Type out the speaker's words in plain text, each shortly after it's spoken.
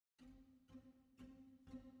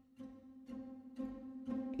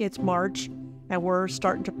It's March, and we're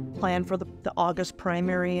starting to plan for the August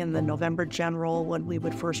primary and the November general when we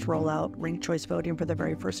would first roll out ranked choice voting for the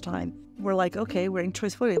very first time. We're like, okay, ranked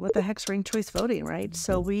choice voting. What the heck's ranked choice voting, right?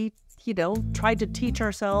 So we, tried to teach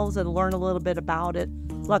ourselves and learn a little bit about it.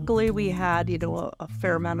 Luckily, we had, a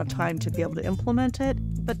fair amount of time to be able to implement it.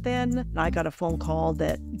 But then I got a phone call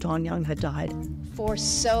that Don Young had died. For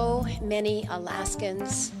so many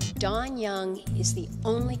Alaskans, Don Young is the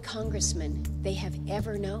only congressman they have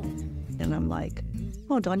ever known. And I'm like,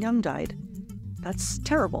 oh, Don Young died. That's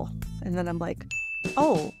terrible. And then I'm like,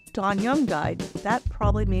 oh, Don Young died. That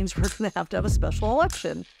probably means we're going to have a special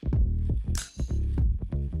election.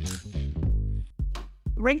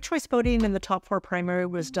 Ranked choice voting in the top 4 primary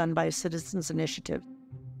was done by a citizens initiative.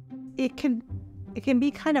 It can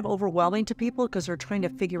be kind of overwhelming to people because they're trying to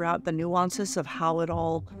figure out the nuances of how it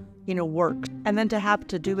all, works. And then to have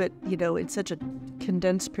to do it, in such a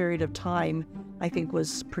condensed period of time, I think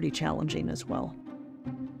was pretty challenging as well.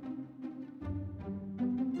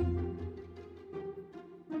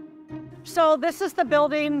 So this is the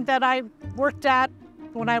building that I worked at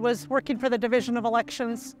when I was working for the Division of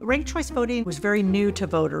Elections. Ranked choice voting was very new to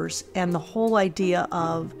voters, and the whole idea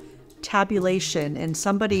of tabulation and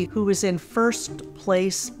somebody who is in first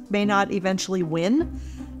place may not eventually win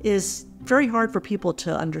is very hard for people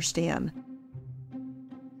to understand.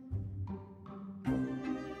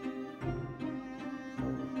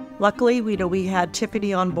 Luckily, we had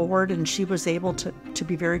Tiffany on board, and she was able to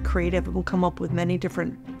be very creative and come up with many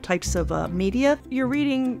different types of media. You're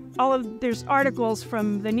reading there's articles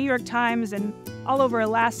from the New York Times and all over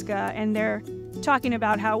Alaska, and they're talking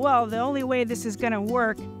about how, well, the only way this is going to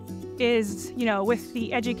work is, with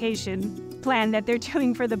the education plan that they're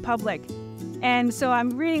doing for the public. And so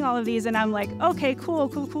I'm reading all of these, and I'm like, okay,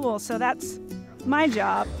 cool. So that's my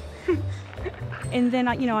job. And then,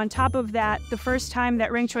 on top of that, the first time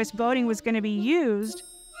that ranked choice voting was going to be used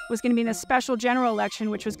was going to be in a special general election,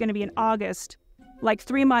 which was going to be in August, like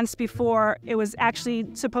 3 months before it was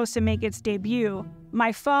actually supposed to make its debut.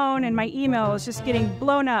 My phone and my email was just getting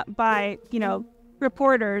blown up by,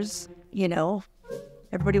 reporters.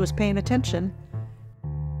 Everybody was paying attention.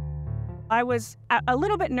 I was a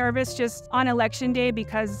little bit nervous just on election day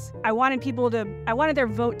because I wanted their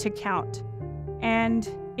vote to count. And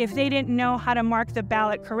if they didn't know how to mark the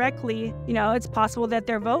ballot correctly, it's possible that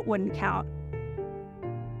their vote wouldn't count.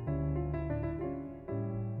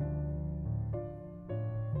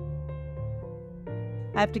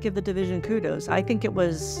 I have to give the division kudos. I think it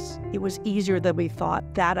was easier than we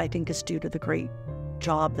thought. That, I think, is due to the great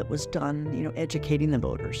job that was done, educating the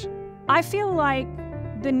voters. I feel like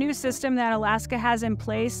the new system that Alaska has in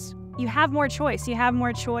place, you have more choice. You have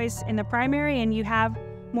more choice in the primary, and you have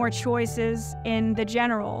more choices in the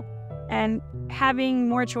general. And having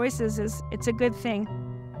more choices it's a good thing.